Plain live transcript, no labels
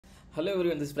Hello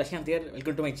everyone, this is Prashant here.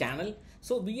 Welcome to my channel.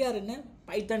 So we are in a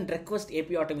Python request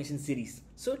API automation series.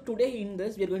 So today in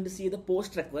this we are going to see the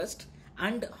post request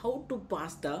and how to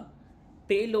pass the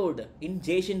payload in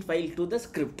JSON file to the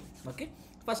script. Okay.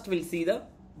 First we'll see the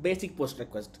basic post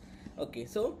request. Okay.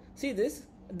 So see this.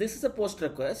 This is a post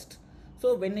request.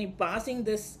 So when I passing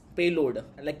this payload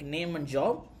like name and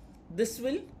job, this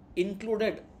will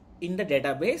included in the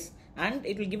database and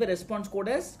it will give a response code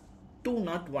as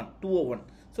 201.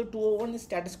 So 201 is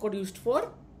status code used for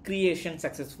creation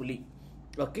successfully.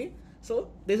 Okay,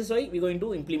 so this is why we're going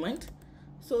to implement.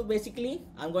 So basically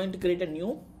I'm going to create a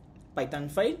new Python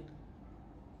file.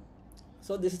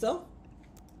 So this is a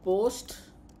post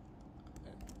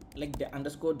like the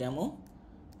underscore demo.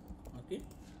 Okay,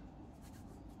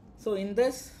 so in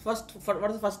this what is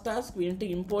the first task? We need to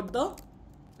import the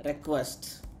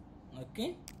request.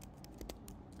 Okay,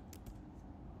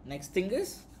 next thing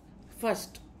is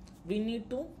first we need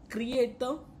to create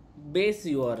the base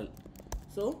URL.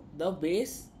 So the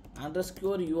base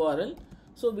underscore URL.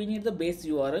 So we need the base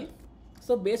URL.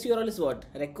 So base URL is what?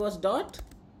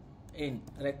 Request.in.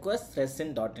 Request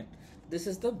resend.in. This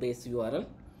is the base URL.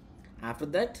 After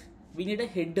that we need a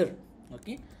header.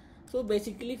 Okay. So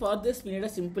basically for this we need a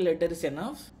simple header is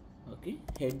enough. Okay.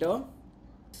 Headers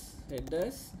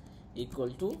equal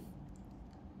to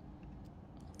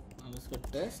underscore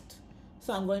test.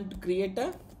 So I'm going to create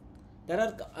there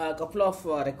are a couple of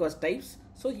request types.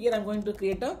 So here I'm going to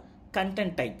create a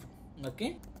content type.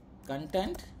 Okay,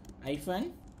 content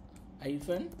hyphen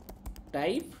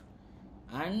type,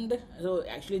 and so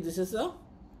actually this is a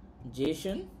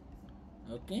JSON.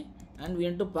 Okay, and we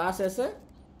need to pass as a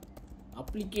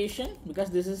application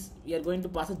because this is we are going to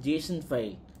pass a JSON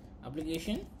file,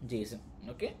 application JSON.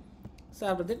 Okay, so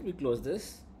after that we close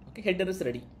this. Okay, header is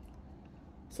ready.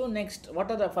 So next, what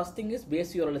are the first thing is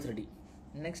base URL is ready.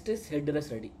 Next is header is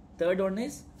ready. Third one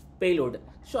is payload.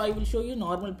 So I will show you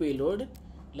normal payload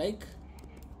like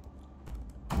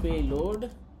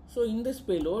payload. So in this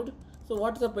payload, so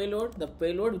what is the payload? The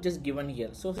payload which is given here.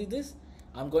 So see this,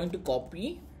 I'm going to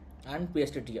copy and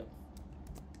paste it here.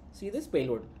 See this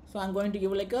payload. So I'm going to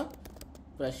give like a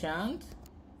Prashant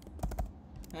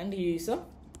and he is a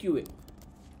QA.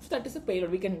 So that is a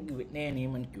payload. We can give it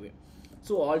name and QA.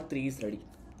 So all three is ready.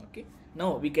 Okay,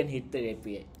 now we can hit the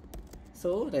API.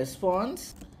 So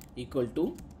response equal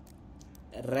to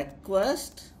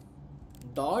request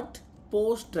dot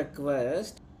post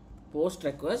request.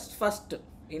 First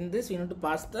in this we need to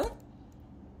pass the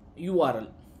URL.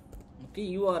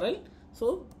 Okay, URL.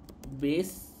 So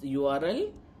base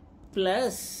URL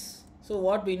plus, so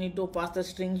what we need to pass the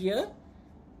string here,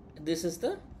 this is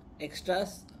the extra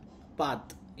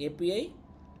path API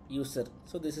user.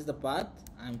 So this is the path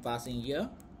I'm passing here.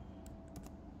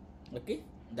 Okay,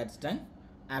 that's done.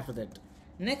 After that,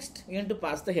 next we need to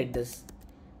pass the headers.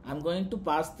 I'm going to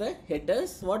pass the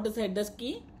headers. What is the headers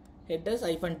key? Headers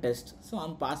hyphen test. So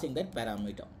I'm passing that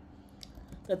parameter.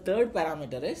 The third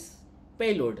parameter is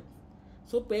payload.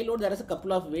 So payload, there is a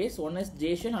couple of ways. One is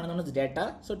JSON, another one is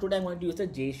data. So today I'm going to use the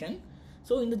JSON.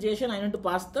 So in the JSON I need to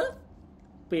pass the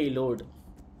payload.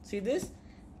 See this?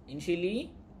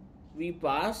 Initially we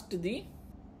passed the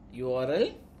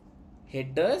URL,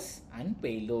 headers and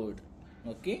payload.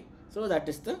 Okay, so that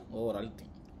is the overall thing.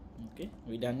 Okay,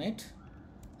 we done it.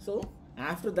 So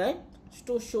after that,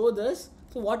 to show this,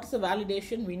 so what is the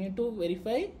validation? We need to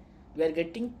verify we are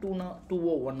getting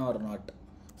 201 or not.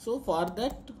 So for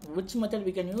that, which method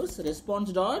we can use?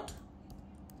 Response dot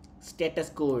status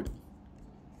code.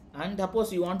 And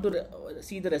suppose you want to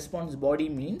see the response body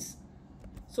means,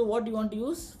 so what do you want to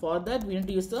use? For that we need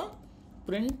to use the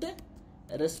print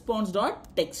response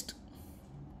dot text.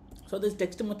 So this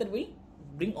text method will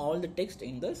bring all the text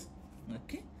in this.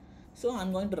 Okay, so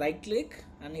I'm going to right click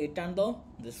and hit on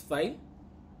this file.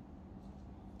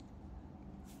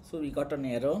 So we got an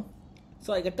error.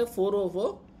 So I get a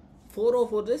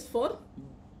 404 this for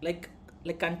like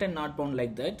content not found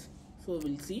like that. So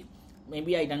we'll see,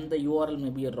 maybe I done the URL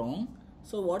maybe wrong.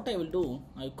 So what I will do,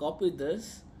 I copy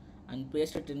this and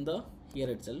paste it in the here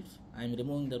itself. I'm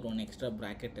removing that one extra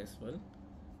bracket as well.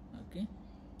 Okay,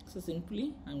 so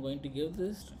simply I'm going to give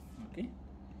this. Okay,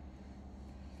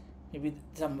 maybe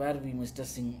somewhere we missed a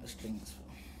strings.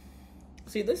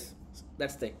 See this?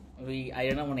 That's the I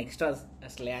don't know one extra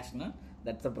slash na.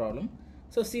 That's the problem.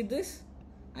 So see this,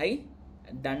 I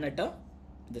done it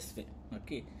this way.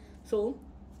 Okay, so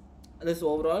this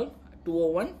overall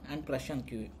 201 and Prashant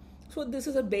QA. So this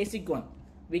is a basic one.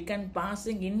 We can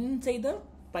passing inside the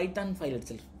Python file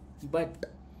itself, but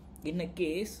in a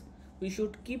case we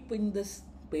should keep in this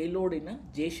payload in a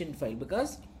JSON file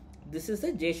because this is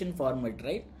a JSON format,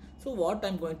 right? So what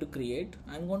I'm going to create,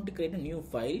 I'm going to create a new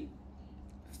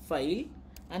file,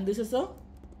 and this is a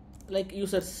like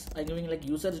users. I'm giving like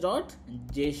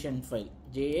users.json file,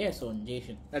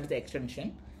 JSON, that is the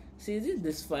extension. See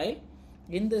this file.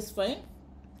 In this file,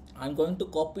 I'm going to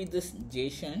copy this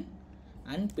JSON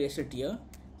and paste it here.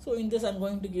 So in this, I'm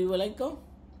going to give like a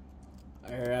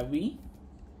Ravi,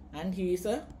 and he is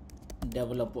a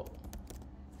developer.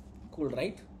 Cool,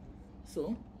 right?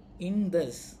 So in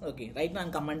this, okay, right now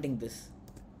I'm commenting this,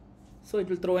 so it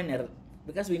will throw an error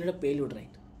because we need a payload, right?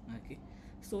 Okay,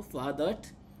 so for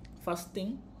that, first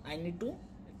thing I need to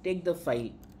take the file.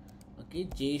 Okay,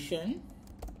 JSON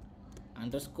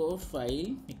underscore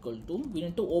file equal to, we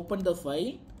need to open the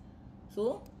file.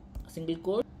 So single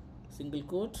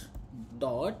quote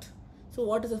dot. So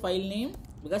what is the file name?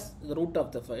 Because the root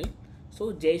of the file,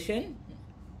 so JSON,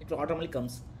 it automatically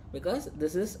comes because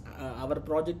this is our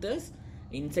project is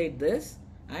inside this,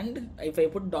 and if I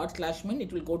put /min,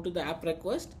 it will go to the app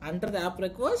request. Under the app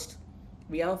request,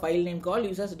 we have a file name called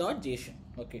users.json.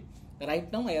 Okay,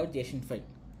 right now I have JSON file.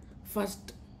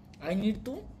 First I need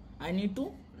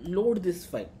to load this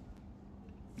file.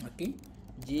 Okay,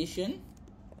 JSON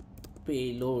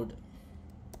payload.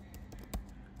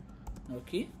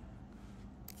 Okay,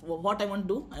 so what I want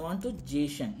to do, I want to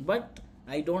JSON, but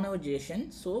I don't have a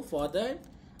JSON, so for that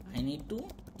I need to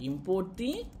import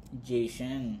the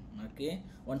JSON. Okay,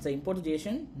 once I import the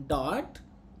JSON, dot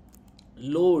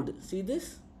load, see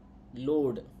this,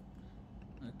 load.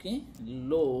 Okay,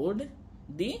 load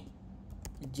the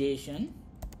JSON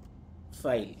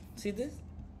file. See this,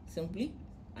 simply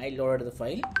I loaded the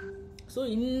file. So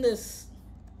in this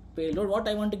payload, what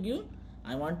I want to give,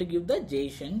 I want to give the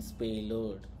JSON's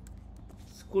payload.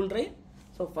 It's cool, right?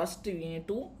 So first we need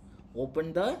to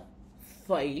open the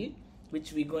file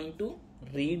which we going to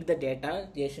read the data,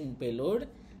 JSON payload.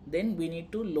 Then we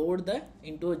need to load the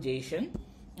into a JSON.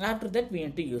 After that we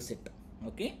need to use it.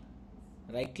 Okay,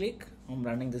 right click, I'm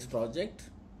running this project.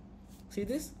 See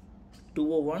this,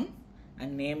 201,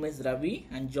 and name is Ravi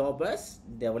and job as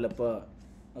developer.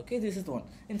 Okay, this is the one.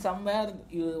 In somewhere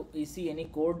you see any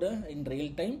code in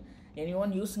real time,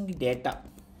 anyone using the data,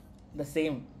 the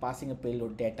same passing a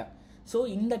payload data. So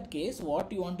in that case,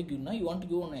 what you want to give now, you want to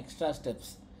give on extra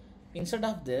steps. Instead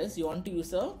of this, you want to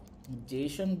use a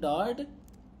JSON dot,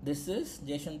 this is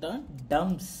JSON dot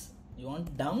dumps. You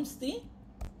want dumps the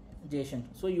JSON.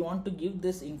 So you want to give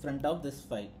this in front of this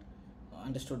file.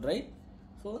 Understood, right?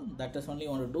 So that is only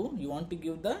you want to do. You want to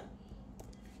give the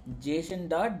JSON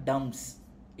dot dumps.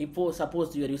 If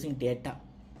suppose you are using data,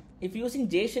 if using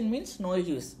JSON means no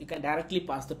issues, you can directly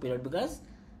pass the payload because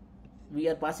we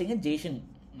are passing a JSON.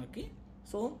 Okay,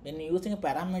 so when you're using a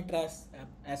parameter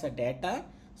as a data,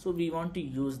 so we want to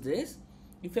use this.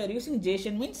 If you are using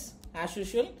JSON means, as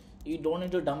usual, you don't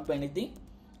need to dump anything.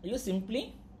 You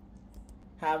simply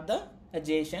have the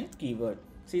JSON keyword.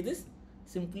 See this,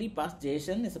 simply pass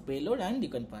JSON as a payload and you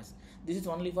can pass. This is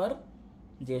only for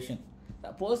JSON.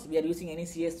 Suppose we are using any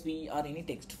CSV or any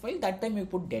text file, that time we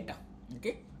put data.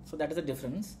 Okay, so that is the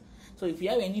difference. So if you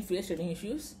have any any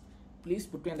issues, please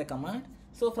put me in the comment.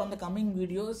 So from the coming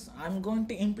videos, I'm going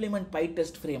to implement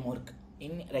pytest framework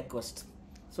in request.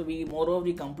 So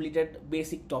we completed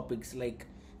basic topics like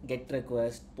get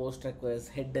request, post request,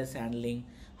 headers handling,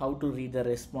 how to read the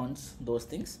response, those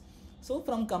things. So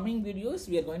from coming videos,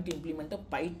 we are going to implement a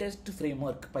pytest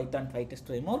framework, Python pytest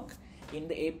framework in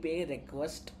the API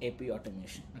request API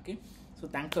automation. Okay, so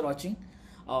thanks for watching.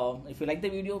 If you like the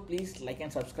video, please like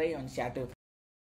and subscribe and share to